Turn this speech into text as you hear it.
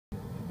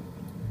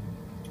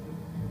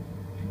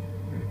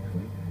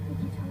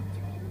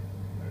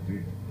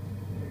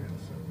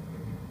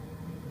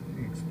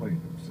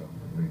explained himself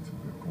and made some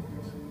good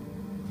points.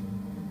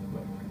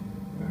 Look,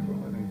 not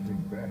gonna let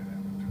anything bad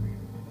happen to me,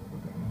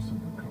 but there are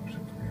some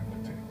precautions we have to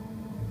take.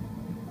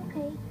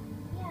 Okay,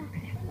 yeah,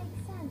 that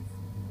makes sense.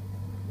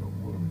 Don't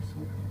worry,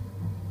 sweetheart.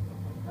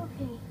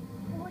 Okay,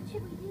 well, what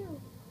should we do?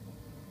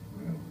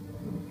 Well,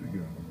 I'm gonna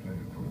figure out a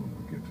plan for when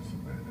we get to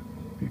Savannah.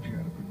 Teach you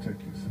how to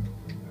protect yourself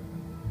and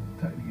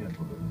tidy up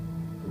a little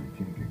so you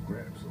can't get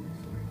grabbed so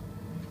easily.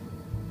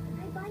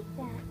 I like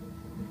that.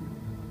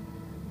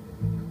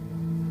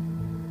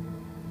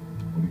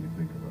 What do you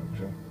think about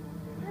Chuck?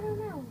 I don't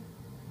know.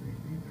 Me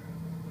neither.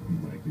 He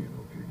might be an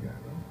okay guy,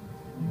 though.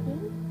 You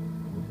think?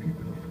 We'll keep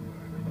an open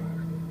mind about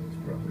it. He's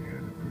probably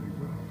had it pretty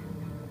rough.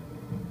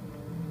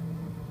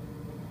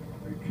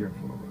 Be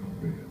careful around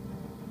Ben.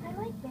 I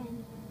like Ben.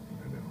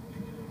 I know.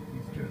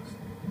 He's just,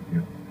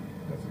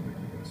 doesn't make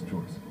the best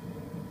choice.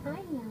 I'm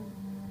young.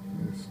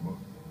 You're smart.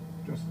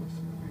 Just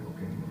listen to me,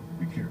 okay?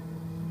 Be careful.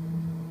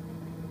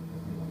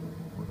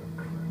 What a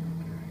crappy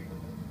day.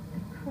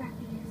 The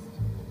crappiest.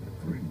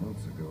 3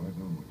 months ago, I'd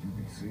known what you'd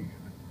be seeing.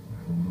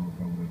 I don't know if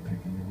I would have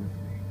taken you with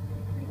me.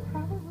 I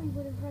probably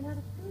would have run out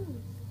of food.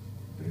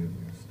 Then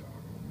you're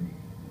starting on me.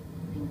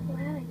 I'm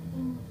glad I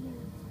came with you.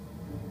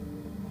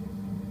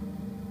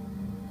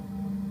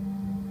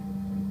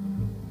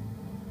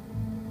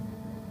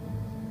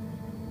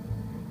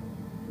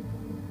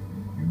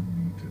 You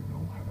need to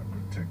know how to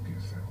protect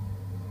yourself.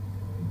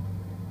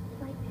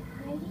 Like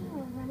hiding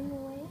or running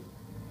away?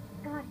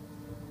 Got it.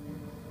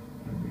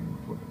 I mean,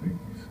 with one of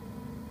these.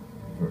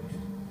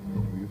 First,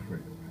 don't be afraid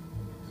of it.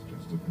 It's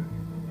just a thing.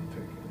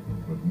 Take it.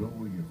 But know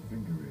where your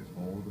finger is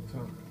all the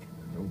time.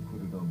 And don't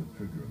put it on the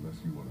trigger unless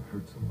you want to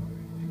hurt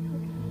somebody.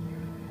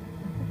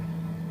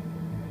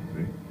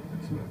 Okay. See?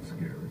 It's not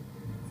scary.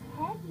 It's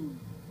heavy.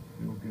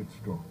 You'll get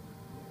strong.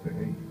 To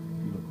aim,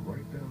 you look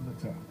right down the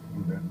top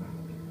through that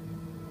mouth.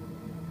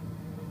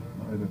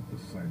 Line up the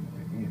sight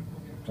at the end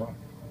when you're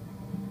talking.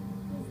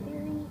 Is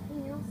there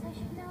anything else I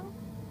should know?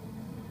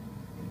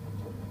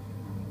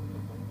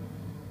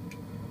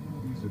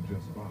 These are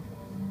just bottles.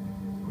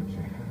 But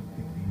you have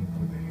to aim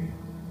for the head.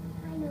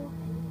 I know.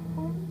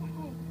 Only the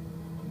head.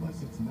 Unless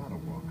it's not a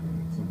walker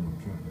and it's someone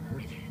trying to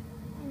hurt you.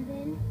 And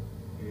then?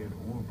 Head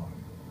or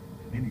body.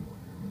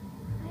 Anywhere.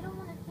 I don't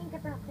want to think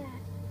about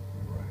that.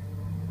 Right.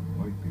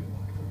 Might be a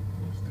lot for the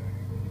first day.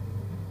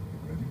 You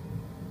ready?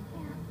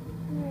 Yeah,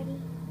 I'm ready.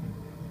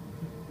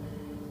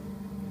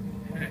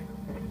 Okay,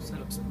 set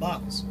up some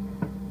bottles.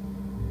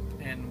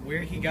 And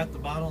where he got the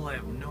bottle, I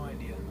have no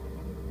idea.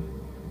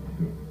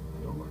 Good.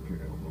 Don't lock your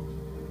elbows.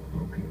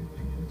 Okay,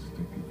 let's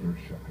take your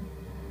first shot.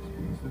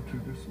 Squeeze the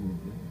trigger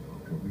smoothly.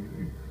 I'll cover your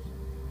ears.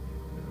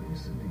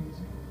 Nice and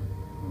easy.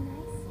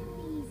 Nice and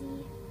easy.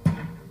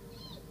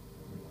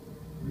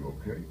 You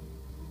okay?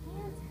 My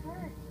hands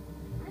hurt.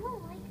 I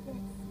don't like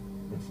this.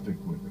 Let's stick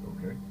with it,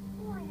 okay?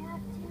 Oh, I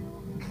have to.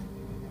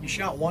 You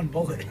shot one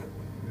bullet.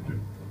 You do.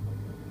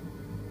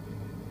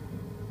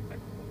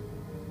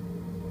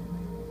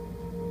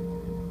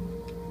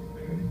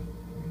 Okay, a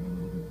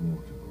little bit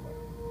more to the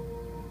left.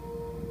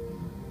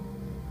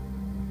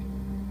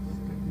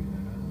 Steady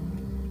now.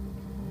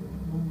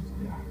 Almost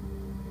got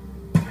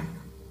it.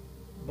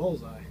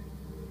 Bullseye.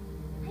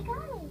 I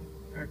got it.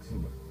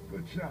 Excellent.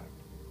 Good shot.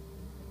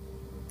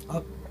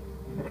 Up.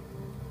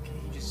 Okay,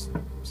 he just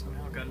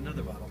somehow got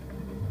another bottle.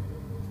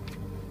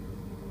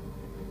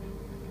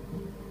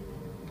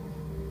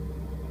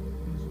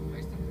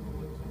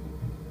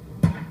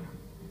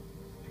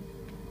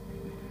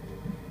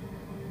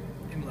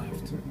 Him A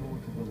left. bit more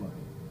to the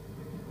left.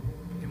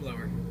 Him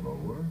lower.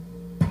 Lower.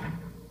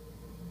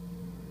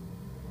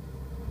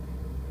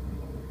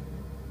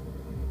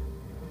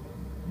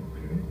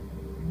 Okay,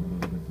 a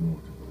little bit more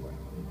to the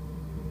left.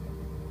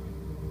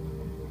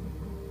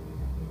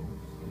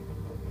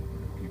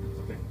 Keep it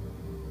steady.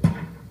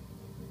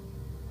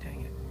 Dang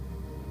it.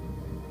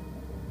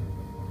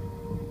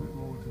 A little bit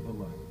more to the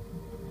left.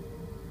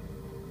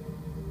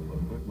 A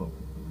little bit lower.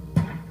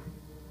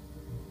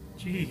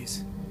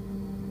 Jeez.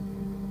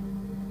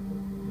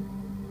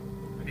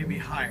 Maybe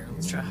higher.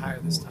 Let's try higher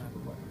this time.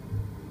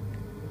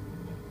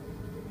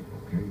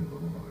 Okay, a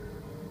little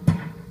higher.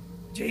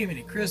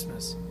 Jiminy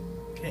Christmas.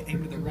 Okay,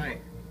 aim to the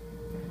right.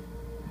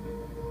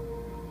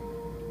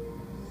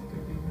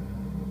 Steady now.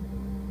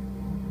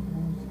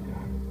 Almost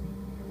got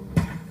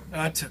it.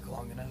 That took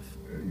long enough.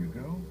 There you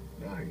go.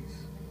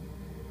 Nice.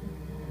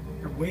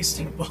 You're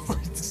wasting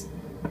bullets.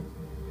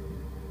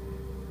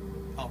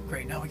 Oh,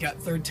 great. Now we got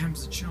third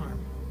time's the charm.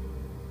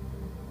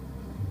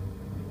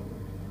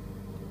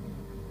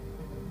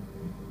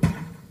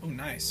 Oh,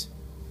 nice.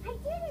 I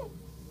did it.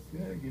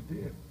 Yeah, you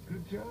did.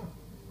 Good job.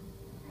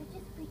 I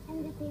just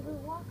pretended they were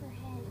walker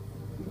heads.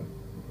 Good.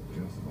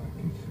 Just like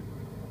you should.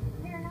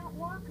 They're not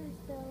walkers,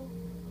 though.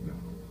 No,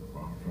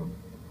 far from it.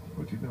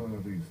 But you know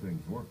how these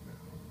things work now.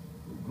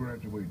 We'll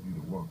graduate you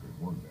to walkers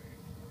one day.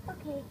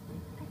 Okay,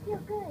 I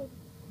feel good.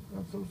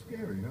 Not so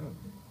scary, huh?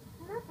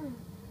 Nothing.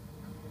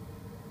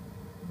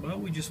 Well,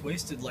 we just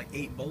wasted like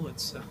 8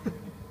 bullets, so.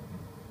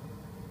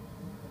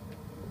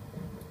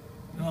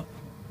 Oh,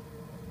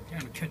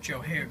 time to cut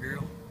your hair,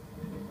 girl.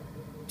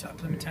 Tell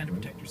Clementine to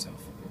protect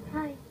herself.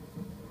 Hi.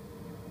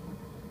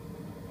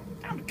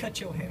 Time to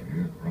cut your hair.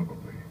 You're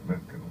probably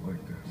not gonna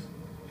like this.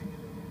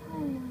 Oh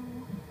no.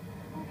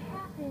 What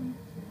happened?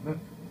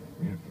 Nothing.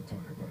 We have to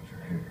talk about your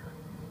hair.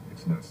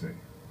 It's not safe.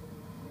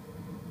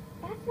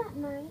 That's not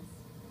nice.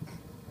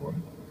 What?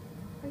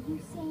 Are you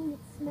saying it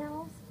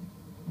smells?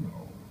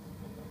 No.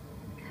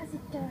 Because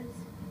it does.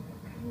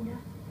 Kinda.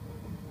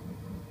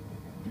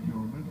 Do you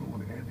remember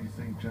when Andy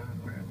St.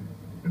 John grabbed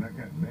it and I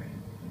got mad?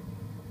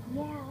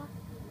 Yeah.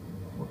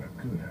 Well, that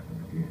could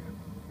happen again.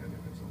 And if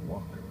it's a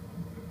walker,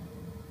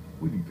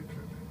 we need to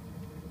trim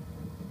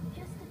it.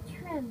 Just a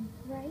trim,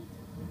 right?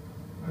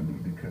 I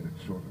need to cut it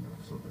short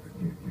enough so that it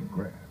can't get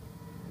grabbed.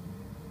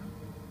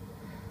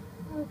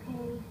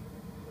 Okay.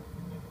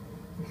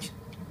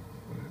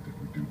 Did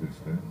we do this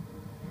then?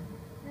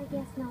 I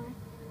guess not.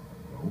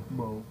 No,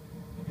 Mo.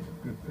 It's a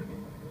good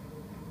thing.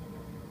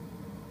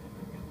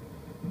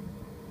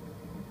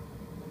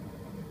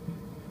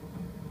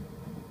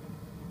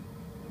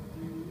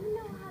 Do you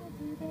know how to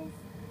do this?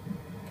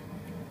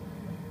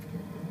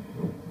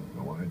 Nope,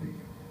 no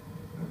idea.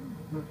 I'm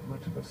not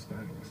much of a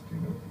stylist, you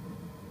know.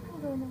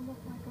 I'm gonna look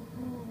like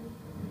a boy.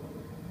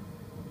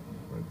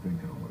 But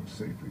think how much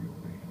safer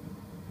you'll be.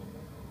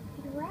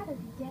 I'd rather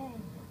be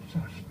dead.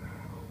 Shush now.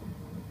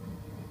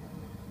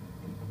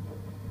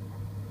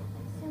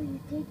 So you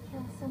did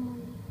kill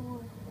someone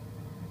before.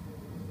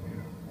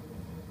 Yeah,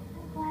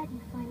 I'm glad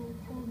you finally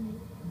told me.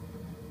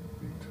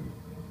 me too.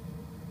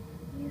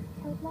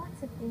 You've killed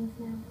lots of things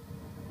now.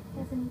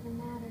 Doesn't even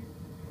matter.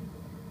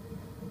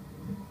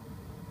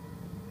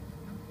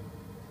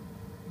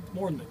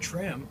 More than the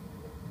trim.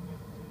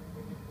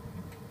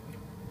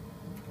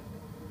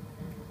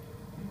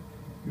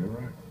 You're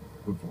right.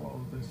 Before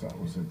all of this, I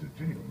was sent to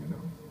jail, you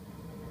know.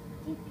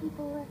 Did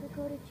people ever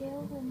go to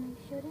jail when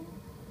they shouldn't?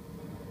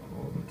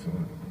 All the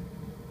time.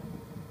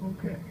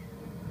 Okay,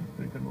 I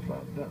think I'm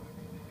about done.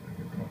 I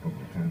can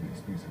probably tie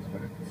these pieces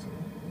back to some.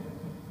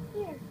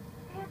 Here,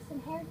 I have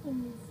some hair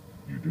thingies.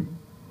 You do?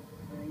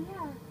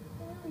 Yeah,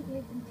 Lily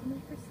gave them to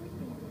me for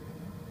sleeping.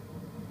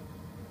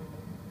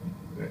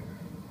 There,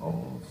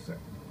 all set.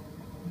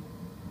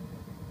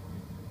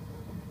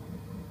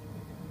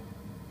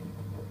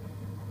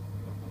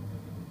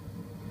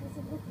 Does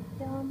it look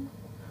dumb?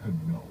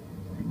 No,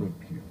 you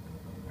look cute.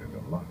 And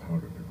a lot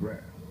harder to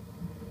grab.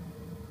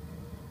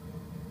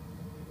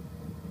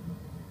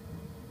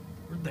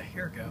 Where'd the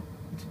hair go?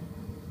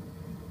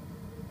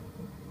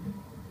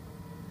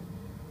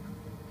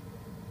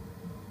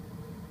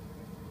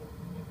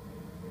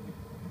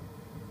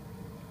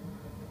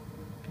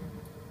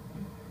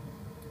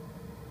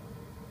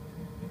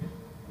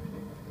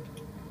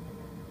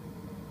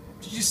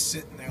 She's just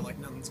sitting there like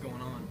nothing's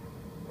going on.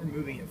 We're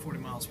moving at 40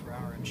 miles per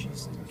hour and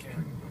she's Well, that's okay.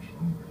 pretty much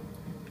longer.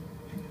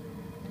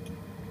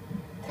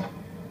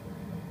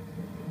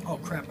 Oh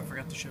crap, I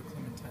forgot to show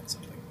Clementine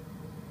something.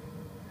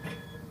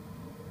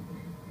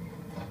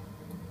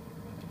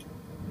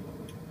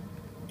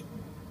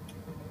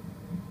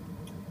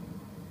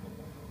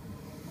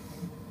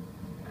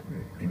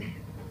 Hey,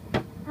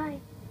 Clint, Hi.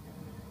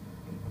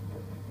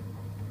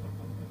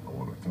 I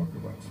want to talk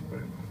about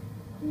Savannah.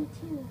 Me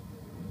too.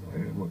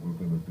 And what we're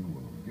going to do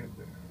when we get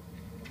there.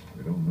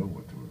 They don't know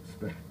what to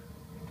expect.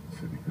 The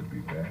city could be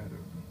bad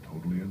or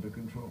totally under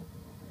control.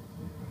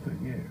 The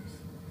thing is,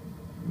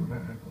 you and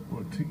I,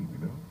 we're a team,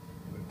 you know?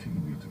 And a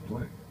team needs a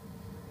plan.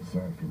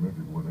 Aside from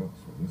everyone else,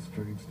 when this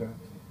train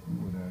stops, you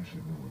and I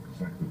should know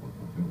exactly what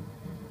we're doing.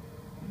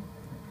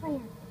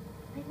 Plan.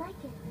 I like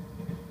it.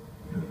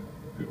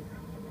 Good.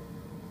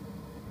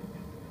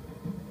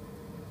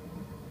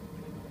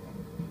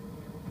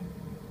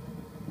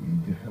 We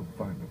need to help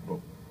find a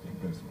boat. It's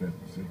the best bet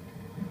in safety.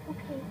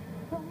 Okay,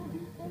 but we'll be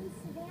in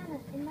Savannah,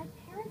 and my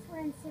parents were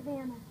in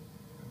Savannah.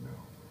 I know.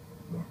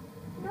 Look,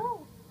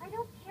 No, I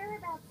don't care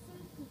about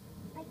safety.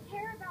 I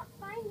care about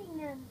finding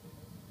them.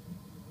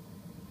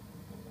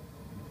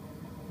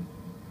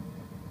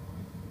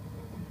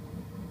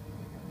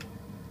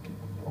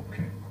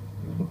 okay,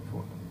 we'll look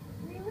for them.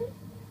 Really?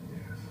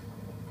 Yes,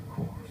 of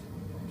course.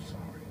 I'm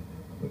sorry.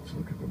 Let's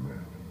look at the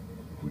map.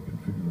 If we can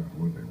figure out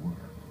where they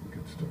were, we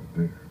can start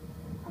there.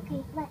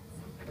 Okay, let's.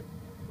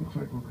 Looks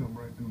like we'll come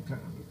right through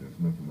town if there's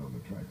nothing on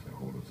the tracks to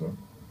hold us up.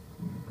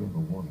 We're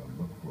gonna want to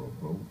look for a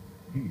boat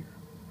here.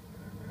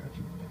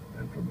 Imagine.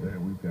 And from there,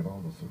 we've got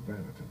all of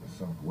Savannah to the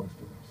southwest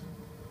of us.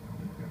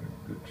 We've got a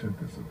good chunk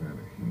of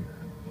Savannah here.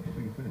 What do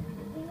you think?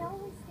 They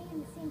always stay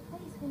in the same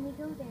place when they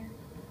go there.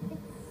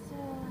 It's,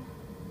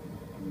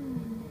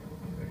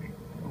 Hey,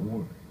 don't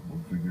worry.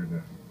 We'll figure it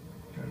out.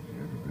 Have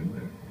you ever been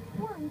there?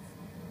 once.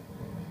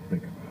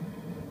 Think about it.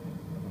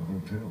 Other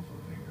hotels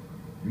over here.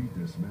 Read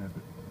this map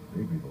and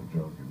maybe it'll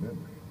jog your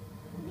memory.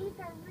 These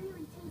are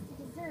really tasty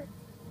desserts.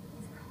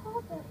 It's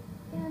called the,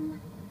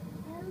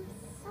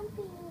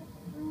 something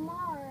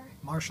Mar.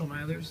 Marshall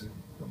Mathers? Is it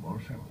the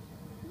Marsh House?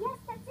 Yes,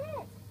 that's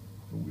it.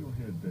 So we'll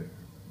head there.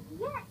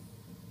 Yes,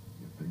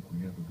 You think we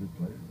have a good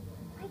plan?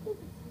 I think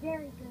it's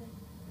very good.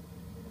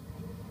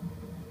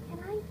 Can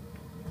I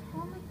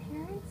tell my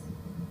parents?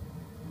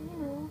 You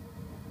know,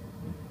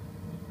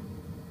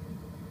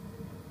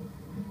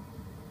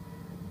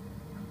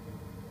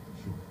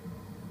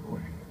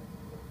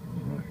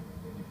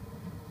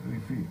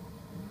 feel?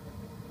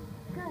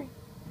 Good.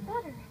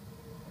 Better.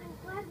 I'm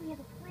glad we have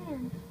a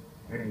plan.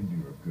 And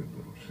you're a good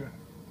little chef.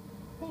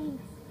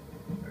 Thanks.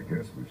 I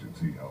guess we should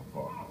see how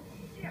far. Oh,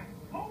 shit!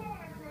 Hold on,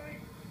 everybody!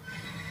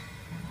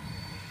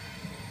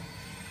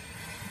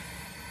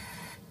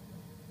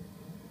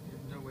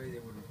 There's no way they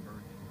would have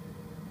heard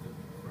the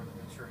front of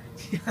the train.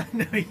 Yeah,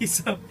 no,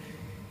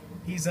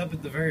 he's up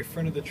at the very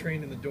front of the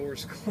train and the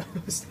door's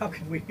closed. How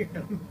could we hear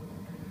him?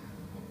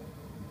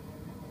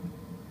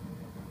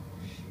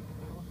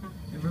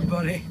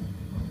 Everybody,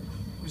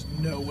 there's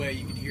no way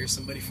you could hear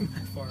somebody from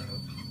that far up.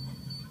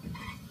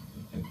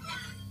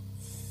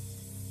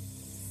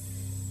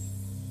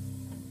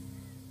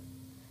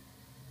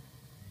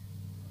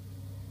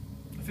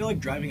 I feel like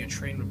driving a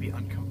train would be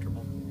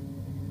uncomfortable.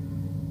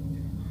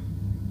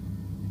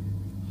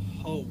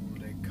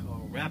 Holy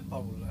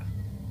crapola.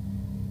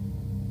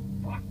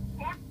 Fuck,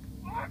 fuck,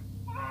 fuck,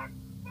 fuck,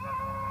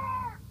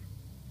 fuck!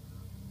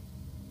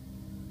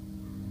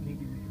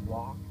 Maybe we could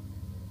walk?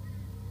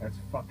 That's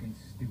fucking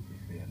stupid,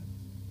 Ben.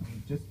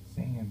 I'm just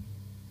saying.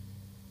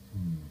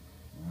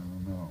 I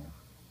don't know.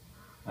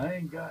 I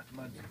ain't got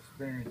much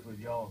experience with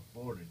y'all's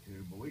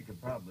fortitude, but we could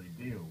probably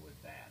deal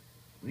with that.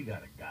 We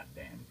got a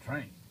goddamn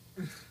train.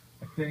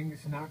 A thing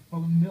is not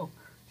full of milk,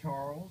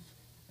 Charles.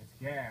 It's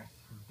gas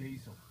or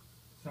diesel.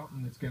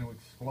 Something that's gonna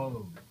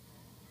explode.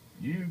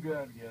 You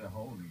gotta get a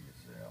hold of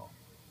yourself.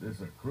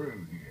 There's a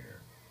crew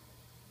here.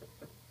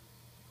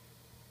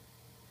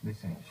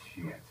 This ain't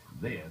shit.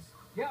 This?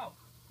 Yo,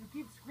 you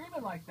keep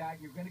screaming like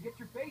that, you're gonna get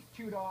your face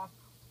chewed off.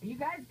 Are you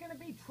guys gonna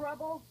be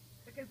trouble?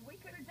 Because we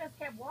could have just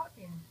kept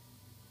walking.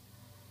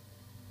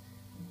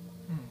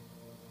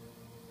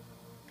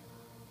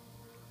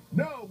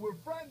 No, we're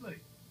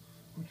friendly.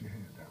 Put your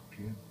hand out,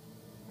 kid.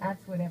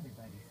 That's what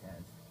everybody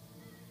says.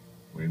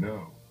 We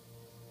know.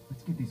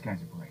 Let's give these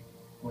guys a break.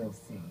 We'll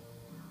see.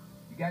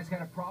 You guys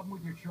got a problem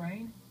with your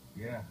train?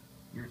 Yeah,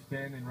 you're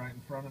standing right in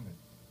front of it.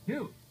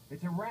 Dude,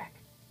 it's a wreck.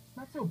 It's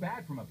not so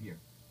bad from up here.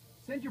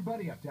 Send your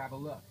buddy up to have a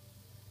look.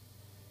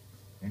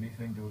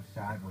 Anything goes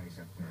sideways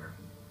up there,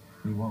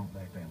 we won't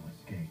let them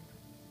escape.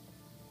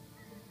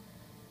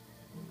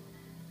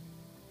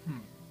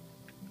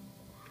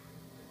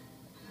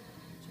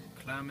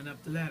 Climbing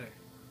up the ladder.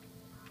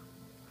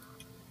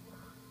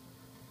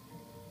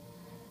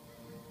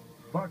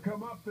 If I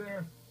come up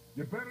there,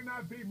 you better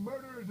not be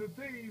murderers or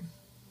thieves.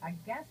 I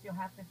guess you'll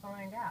have to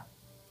find out.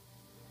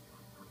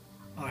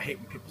 Oh, I hate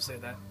when people say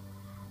that.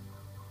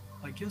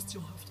 I guess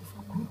you'll have to A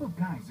find group of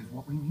guys is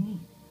what we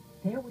need.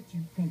 They're what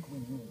you think we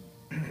need.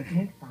 But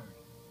you're fine.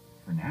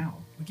 For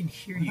now. We can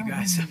hear you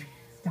guys up here.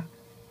 Stop.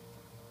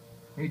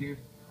 Hey, dude,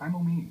 I'm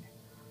OMID.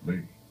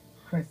 Lee,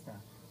 Krista,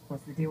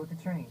 what's the deal with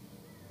the train?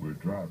 we're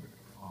driving it.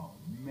 Oh,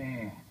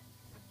 man.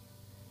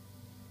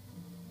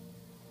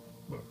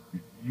 Look,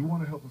 you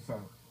want to help us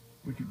out?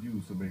 We could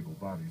use some able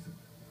bodies in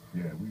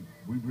it. Yeah,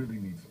 we really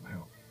need some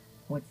help.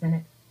 What's in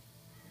it?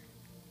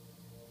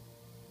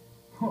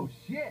 Oh,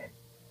 shit.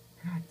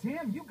 God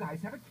damn, you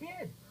guys have a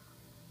kid.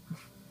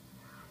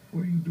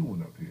 What are you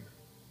doing up here?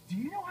 Do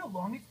you know how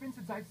long it's been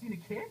since I've seen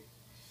a kid?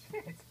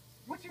 Shit.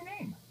 What's your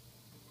name?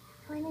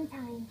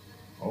 Clementine.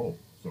 Oh,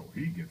 so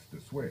he gets to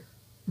swear.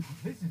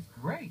 This is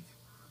great.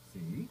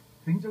 See?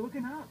 Things are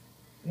looking up.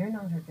 You're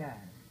not her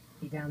dad.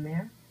 He down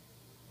there?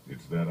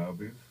 It's that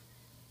obvious?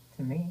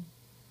 To me.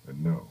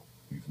 And no,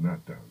 he's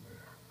not down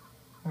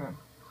there. Huh.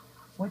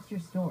 What's your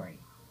story?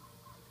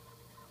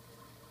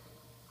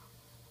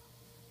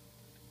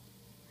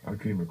 I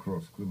came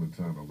across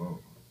Clementine alone.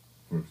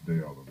 First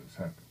day all of this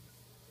happened.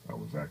 I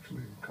was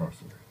actually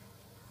incarcerated.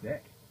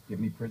 Sick. Give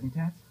me prison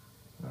tats?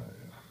 I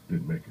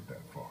didn't make it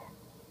that far.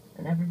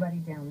 And everybody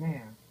down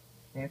there,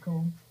 they're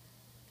cool?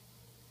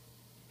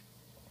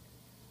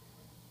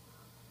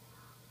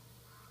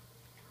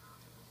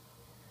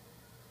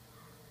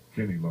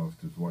 Kenny lost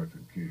his wife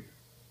and kid.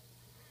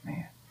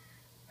 Man,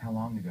 how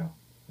long ago?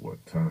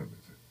 What time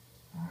is it?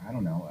 I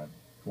don't know,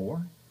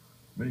 4?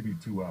 Maybe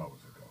 2 hours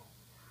ago.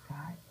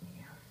 God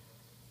damn.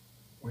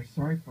 We're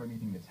sorry for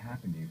anything that's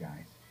happened to you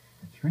guys.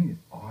 The train is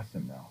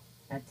awesome, though.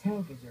 That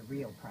tank is your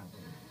real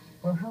problem.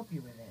 We'll help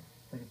you with it,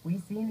 but if we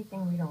see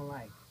anything we don't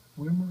like,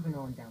 we're moving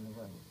on down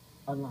the road.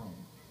 Alone.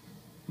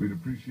 We'd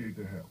appreciate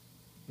the help.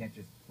 Can't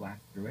just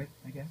blast through it,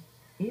 I guess?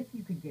 If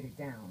you could get it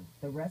down,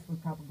 the rest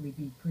would probably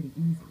be pretty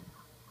easy.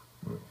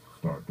 We'll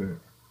start there.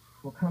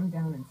 We'll come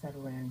down and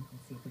settle in and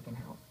see if we can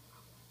help.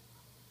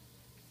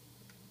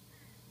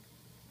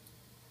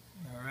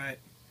 Alright.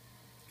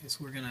 Guess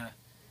we're gonna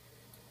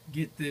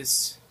get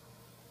this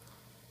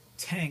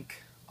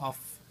tank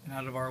off and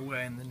out of our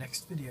way in the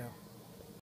next video.